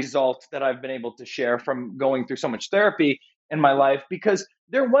result that I've been able to share from going through so much therapy in my life, because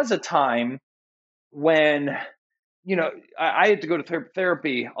there was a time when, I had to go to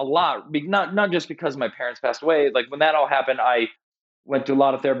therapy a lot, not just because my parents passed away. Like when that all happened, I went through a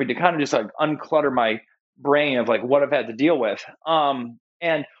lot of therapy to kind of just like unclutter my brain of like what I've had to deal with.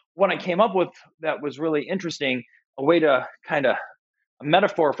 And what I came up with that was really interesting, a way to kind of a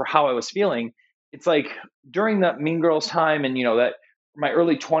metaphor for how I was feeling. It's like during that Mean Girls time and, that my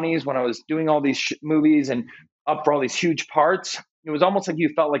early 20s when I was doing all these movies and up for all these huge parts, it was almost like you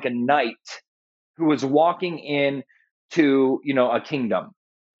felt like a knight who was walking in to, a kingdom.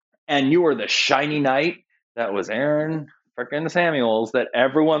 And you were the shiny knight that was Aaron freaking Samuels that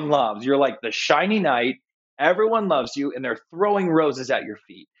everyone loves. You're like the shiny knight. Everyone loves you, and they're throwing roses at your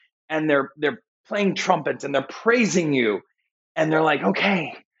feet, and they're playing trumpets, and they're praising you, and they're like,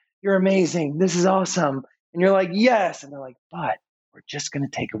 "Okay, you're amazing. This is awesome." And you're like, "Yes," and they're like, "But we're just going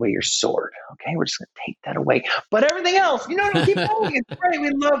to take away your sword. Okay, we're just going to take that away. But everything else, keep going. It's great.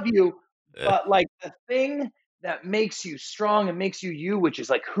 We love you. But like the thing that makes you strong and makes you you, which is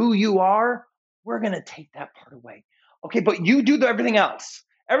like who you are, we're going to take that part away. Okay, but you do everything else.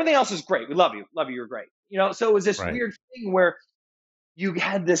 Everything else is great. We love you. Love you. You're great." So it was this weird thing where you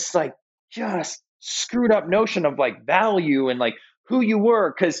had this like just screwed up notion of like value and like who you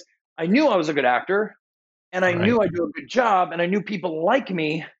were. Cause I knew I was a good actor and I knew I'd do a good job and I knew people like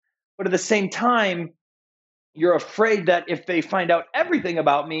me. But at the same time, you're afraid that if they find out everything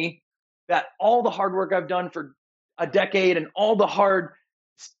about me, that all the hard work I've done for a decade and all the hard,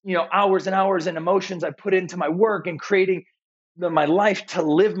 hours and hours and emotions I put into my work and creating my life to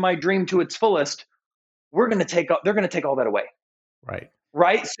live my dream to its fullest, they're going to take all that away.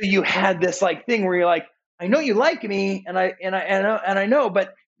 Right. So you had this like thing where you're like, I know you like me and I know, but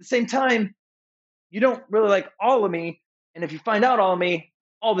at the same time, you don't really like all of me. And if you find out all of me,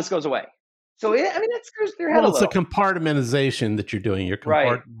 all this goes away. So that screws their head a little. It's a compartmentalization that you're doing. You're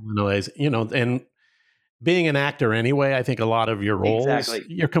compartmentalizing, and being an actor anyway, I think a lot of your roles,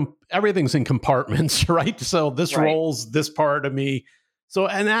 everything's in compartments, right? So this role's this part of me. So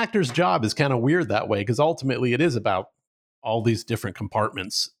an actor's job is kind of weird that way, because ultimately it is about all these different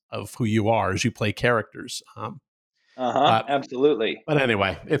compartments of who you are as you play characters. But Absolutely. but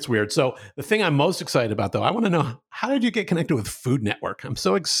anyway, it's weird. So the thing I'm most excited about, though, I want to know, how did you get connected with Food Network? I'm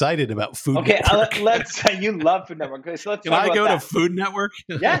so excited about Food Okay, Network. let's. You love Food Network. Okay, so let's Can talk I about go that. to Food Network?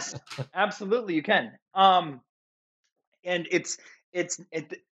 Yes, absolutely, you can. And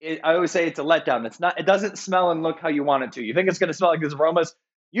I always say it's a letdown. It's not. It doesn't smell and look how you want it to. You think it's going to smell like these aromas.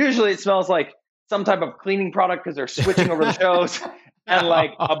 Usually, it smells like some type of cleaning product because they're switching over the shows, and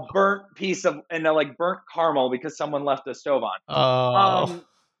like a burnt piece of and like burnt caramel because someone left the stove on. Oh,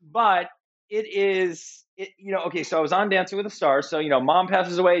 But it is, okay, so I was on Dancing with the Stars. So, mom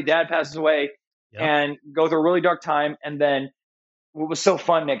passes away, dad passes away, yep. and go through a really dark time. And then what was so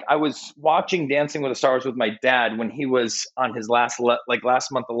fun, Nick, I was watching Dancing with the Stars with my dad when he was on his last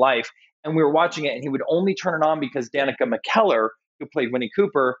month of life. And we were watching it, and he would only turn it on because Danica McKellar, who played Winnie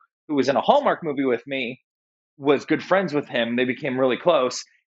Cooper, who was in a Hallmark movie with me, was good friends with him. They became really close.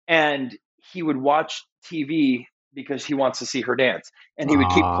 And he would watch TV because he wants to see her dance. And he would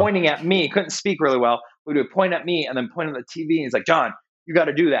keep pointing at me. He couldn't speak really well. He would point at me and then point at the TV. And he's like, John, you got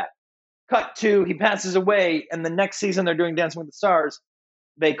to do that. Cut to, he passes away. And the next season they're doing Dancing with the Stars.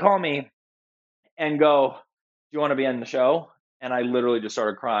 They call me and go, do you want to be on the show? And I literally just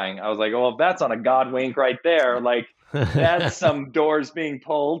started crying. I was like, oh, that's on a God wink right there. Like, that's some doors being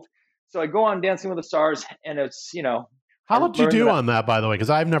pulled. So I go on Dancing with the Stars, and it's, How did you do on that, by the way? Because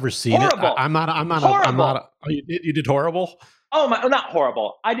I've never seen horrible. it. I'm not. Horrible. You did horrible. Oh my, not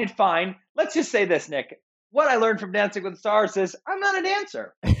horrible. I did fine. Let's just say this, Nick. What I learned from Dancing with the Stars is I'm not a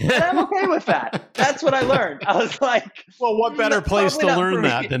dancer, and I'm okay with that. That's what I learned. I was like, well, what better place to learn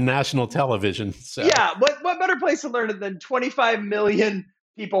that than national television? So. Yeah, what better place to learn it than 25 million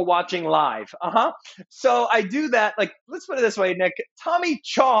people watching live? So I do that. Like, let's put it this way, Nick. Tommy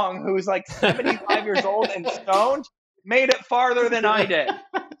Chong, who's like 75 years old and stoned, made it farther than I did.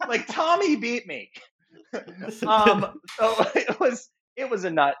 Like, Tommy beat me. So it was a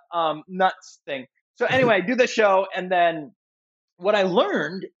nuts thing. So anyway, I do the show, and then what I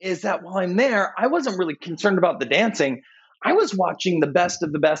learned is that while I'm there, I wasn't really concerned about the dancing. I was watching the best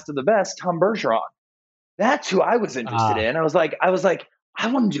of the best of the best, Tom Bergeron. That's who I was interested in. I was like, I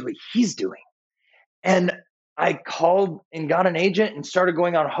want to do what he's doing. And I called and got an agent and started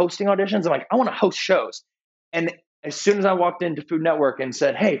going on hosting auditions. I'm like, I want to host shows. And as soon as I walked into Food Network and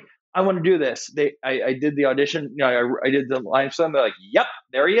said, hey, I want to do this, I did the audition. I did the live stream. They're like, yep,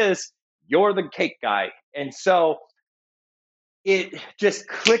 there he is. You're the cake guy. And so it just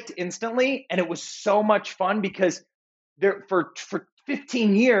clicked instantly. And it was so much fun because for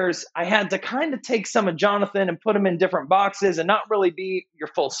 15 years, I had to kind of take some of Jonathan and put him in different boxes and not really be your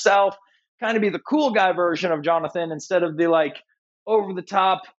full self, kind of be the cool guy version of Jonathan instead of the like over the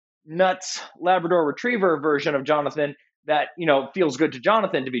top nuts Labrador Retriever version of Jonathan that, feels good to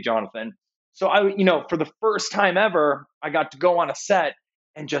Jonathan to be Jonathan. So I, for the first time ever, I got to go on a set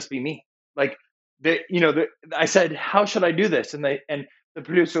and just be me. Like, I said, how should I do this? And the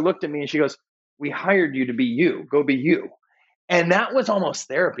producer looked at me and she goes, we hired you to be you. Go be you. And that was almost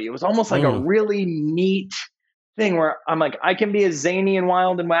therapy. It was almost like a really neat thing where I'm like, I can be as zany and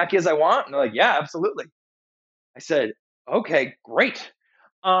wild and wacky as I want. And they're like, yeah, absolutely. I said, okay, great.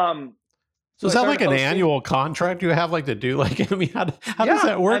 So is that like an annual contract you have, like to do? Like, I mean, how does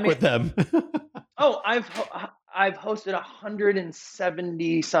that work with them? I've hosted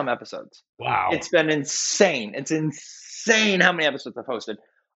 170 some episodes. Wow. It's been insane. It's insane how many episodes I've hosted.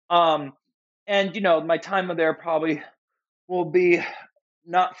 And my time there probably will be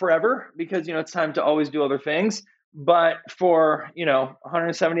not forever because, it's time to always do other things. But for,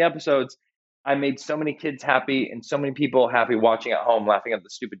 170 episodes, I made so many kids happy and so many people happy watching at home, laughing at the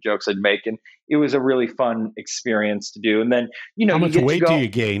stupid jokes I'd make. And it was a really fun experience to do. And then, how much weight do you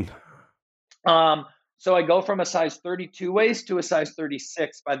gain? So I go from a size 32 waist to a size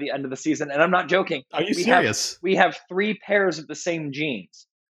 36 by the end of the season. And I'm not joking. Are you serious? We have 3 pairs of the same jeans.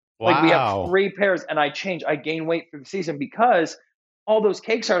 Wow. Like, we have 3 pairs, and I gain weight through the season because all those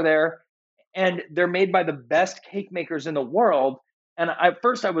cakes are there and they're made by the best cake makers in the world. And at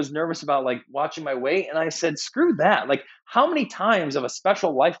first I was nervous about like watching my weight, and I said, screw that. Like, how many times of a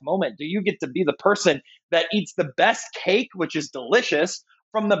special life moment do you get to be the person that eats the best cake, which is delicious,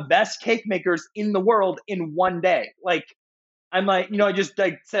 from the best cake makers in the world in one day? Like, I'm like, I just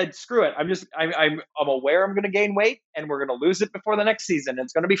said, screw it. I'm aware I'm going to gain weight and we're going to lose it before the next season.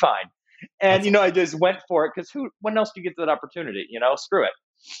 It's going to be fine. And, I just went for it because when else do you get that opportunity? Screw it.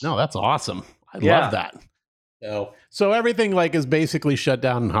 No, that's awesome. I love that. So everything like is basically shut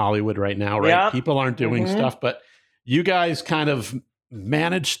down in Hollywood right now, right? Yeah. People aren't doing stuff, but you guys kind of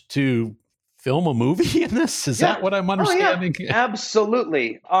managed to film a movie in this? Is Yeah. that what I'm Oh yeah. understanding?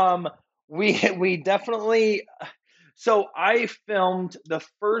 Absolutely. We definitely. So I filmed the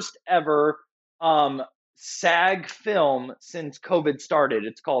first ever um SAG film since COVID started.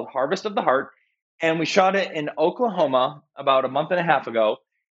 It's called Harvest of the Heart, and we shot it in Oklahoma about a month and a half ago,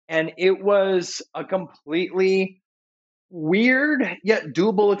 and it was a completely weird yet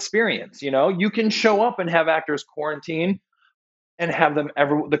doable experience. You can show up and have actors quarantine and have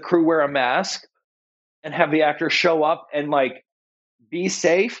the crew wear a mask and have the actors show up and like be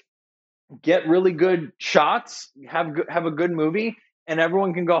safe, get really good shots, have a good movie, and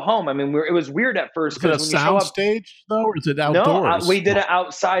everyone can go home. I mean, it was weird at first Is it a because when you show sound up, stage though, or is it no, outdoors? we did it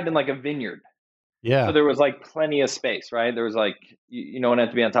outside in like a vineyard, so Yeah. there was like plenty of space, right? There was like no one had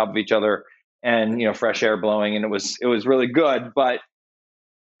to be on top of each other, and fresh air blowing, and it was really good. But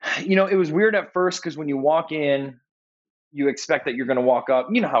it was weird at first because when you walk in, you expect that you're going to walk up.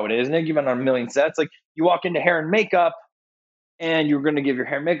 You know how it is, and they're giving on a million sets. Like you walk into hair and makeup, and you're going to give your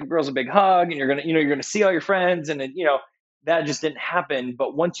hair and makeup girls a big hug, and you're going to see all your friends, and that just didn't happen.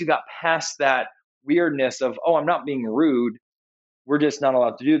 But once you got past that weirdness of, oh, I'm not being rude, we're just not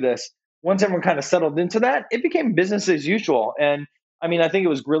allowed to do this. Once everyone kind of settled into that, it became business as usual. And I mean, I think it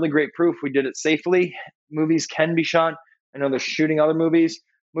was really great proof we did it safely. Movies can be shot. I know they're shooting other movies.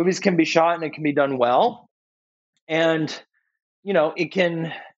 Movies can be shot and it can be done well. And it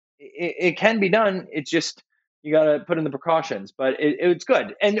can be done. It's just you got to put in the precautions, but it's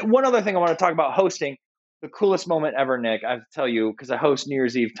good. And one other thing I want to talk about hosting, the coolest moment ever, Nick, I have to tell you, because I host New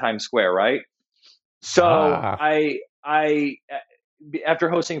Year's Eve Times Square, right? So Ah. I after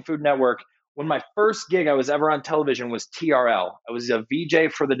hosting Food Network, when my first gig I was ever on television was TRL. I was a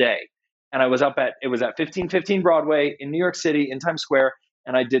VJ for the day, and it was at 1515 Broadway in New York City in Times Square,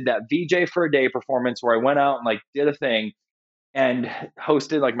 and I did that VJ for a day performance where I went out and like did a thing and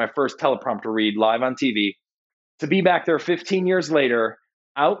hosted like my first teleprompter read live on TV. To be back there 15 years later,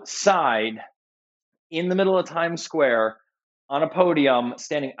 outside in the middle of Times Square on a podium,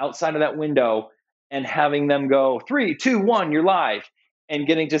 standing outside of that window and having them go 3, 2, 1, you're live, and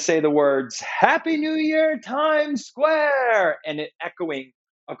getting to say the words "Happy New Year, Times Square," and it echoing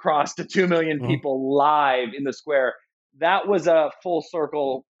across to 2 million Mhm. people live in the square. That was a full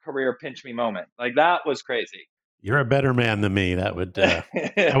circle career pinch me moment. Like that was crazy. You're a better man than me. That would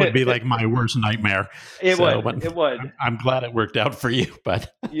be like my worst nightmare. It So, would. but It would. I'm glad it worked out for you.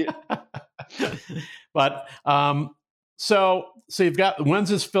 But Yeah. but so you've got, when's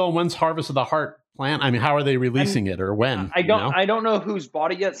this film? When's Harvest of the Heart plan? I mean, how are they I'm releasing it, or when? I don't I don't know who's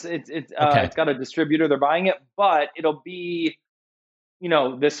bought it yet. So Okay. it's got a distributor. They're buying it, but it'll be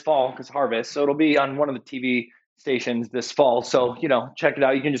this fall because Harvest. So it'll be on one of the TV stations this fall. So check it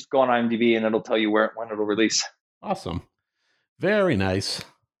out. You can just go on IMDb and it'll tell you when it'll release. Awesome. Very nice. So,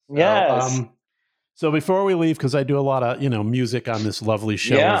 Yes. so before we leave, because I do a lot of music on this lovely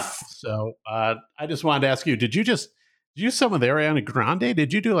show, Yeah. so I just wanted to ask you: did you do some of the Ariana Grande?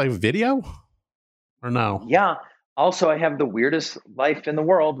 Did you do like video or no? Yeah. Also, I have the weirdest life in the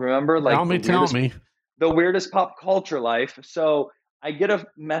world. Remember, like Tell me. the weirdest pop culture life. So I get a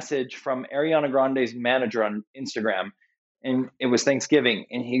message from Ariana Grande's manager on Instagram, and it was Thanksgiving,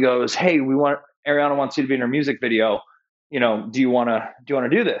 and he goes, "Hey, Ariana wants you to be in her music video. Do you want to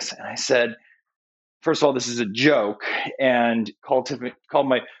do this?" And I said, "First of all, this is a joke, and call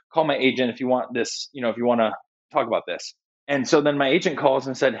my agent if you want this. If you want to talk about this." And so then my agent calls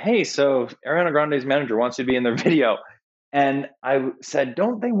and said, "Hey, so Ariana Grande's manager wants you to be in their video." And I said,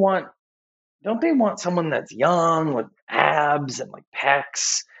 don't they want someone that's young with abs and like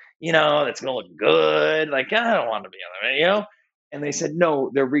pecs, that's gonna look good? Like, I don't want to be on the video. And they said,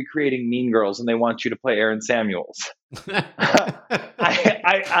 no, they're recreating Mean Girls and they want you to play Aaron Samuels.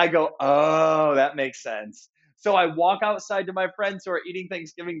 I go, oh, that makes sense. So I walk outside to my friends who are eating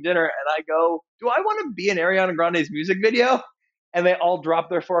Thanksgiving dinner and I go, do I want to be in Ariana Grande's music video? And they all drop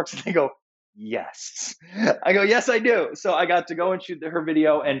their forks and they go, yes. I go, yes, I do. So I got to go and shoot her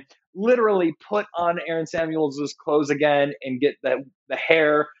video and literally put on Aaron Samuels' clothes again and get the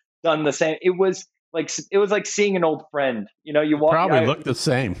hair done the same. It was like seeing an old friend. You You walk. probably look the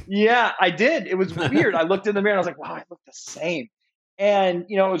same. Yeah, I did. It was weird. I looked in the mirror and I was like, wow, I look the same. And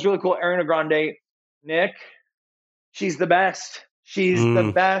it was really cool. Ariana Grande, Nick, she's the best. She's the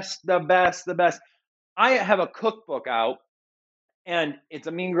Mm. best, the best, the best. I have a cookbook out, and it's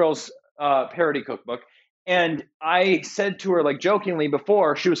a Mean Girls parody cookbook. And I said to her, like jokingly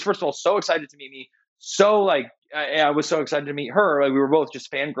before, she was first of all so excited to meet me, so like I was so excited to meet her. Like we were both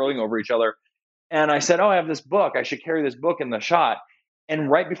just fangirling over each other. And I said, oh, I have this book. I should carry this book in the shot. And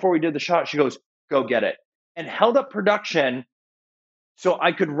right before we did the shot, she goes, go get it. And held up production So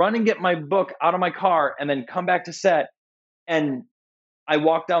I could run and get my book out of my car and then come back to set. And I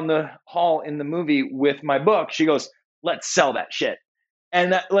walked down the hall in the movie with my book. She goes, let's sell that shit.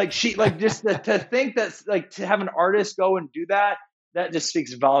 And that, like, she, like, just to think that's like, to have an artist go and do that, that just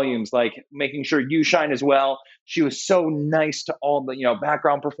speaks volumes, like making sure you shine as well. She was so nice to all the,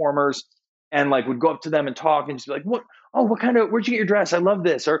 background performers, and like would go up to them and talk and just be like, where'd you get your dress? I love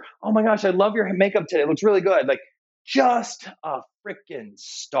this. Or, oh my gosh, I love your makeup today. It looks really good. Like, just a freaking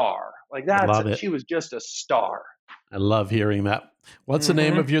star. Like, she was just a star. I love hearing that. What's the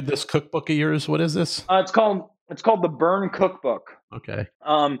name of this cookbook of yours? What is this? It's called the Burn Cookbook. Okay.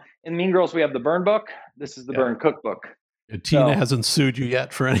 In Mean Girls, we have the Burn Book. This is the Burn Cookbook. Tina hasn't sued you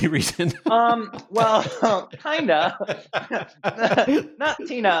yet for any reason. Well, kinda. Not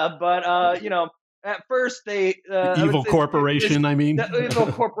Tina, but at first they the evil corporation. The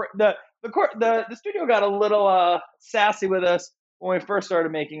evil corporate. The studio got a little sassy with us when we first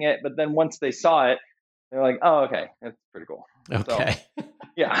started making it, but then once they saw it, they're like, "Oh, okay, that's pretty cool." Okay. So,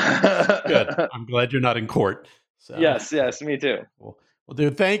 yeah. Good. I'm glad you're not in court. So. Yes, me too. Cool. Well,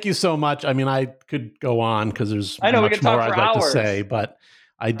 dude, thank you so much. I mean, I could go on because there's much more I'd like hours. to say, but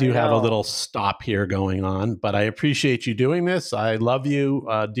I do have a little stop here going on. But I appreciate you doing this. I love you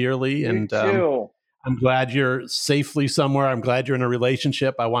dearly. Me too. I'm glad you're safely somewhere. I'm glad you're in a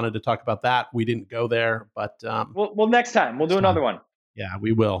relationship. I wanted to talk about that. We didn't go there, but well, next time we'll do another one. Yeah,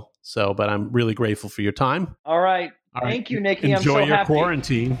 we will. So, but I'm really grateful for your time. All right. Thank you, Nikki. Enjoy I'm so your happy.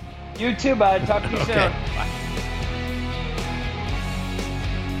 Quarantine. You too, bud. Talk to you soon. Bye.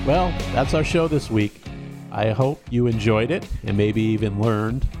 Well, that's our show this week. I hope you enjoyed it and maybe even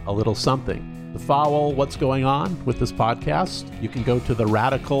learned a little something. To follow what's going on with this podcast, you can go to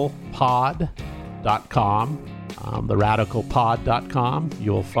theradicalpod.com. Theradicalpod.com.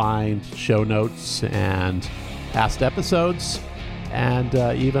 You'll find show notes and past episodes, and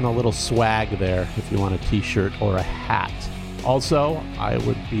even a little swag there if you want a t-shirt or a hat. Also, I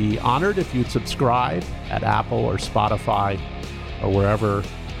would be honored if you'd subscribe at Apple or Spotify or wherever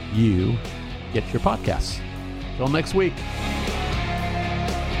you get your podcasts. Till next week.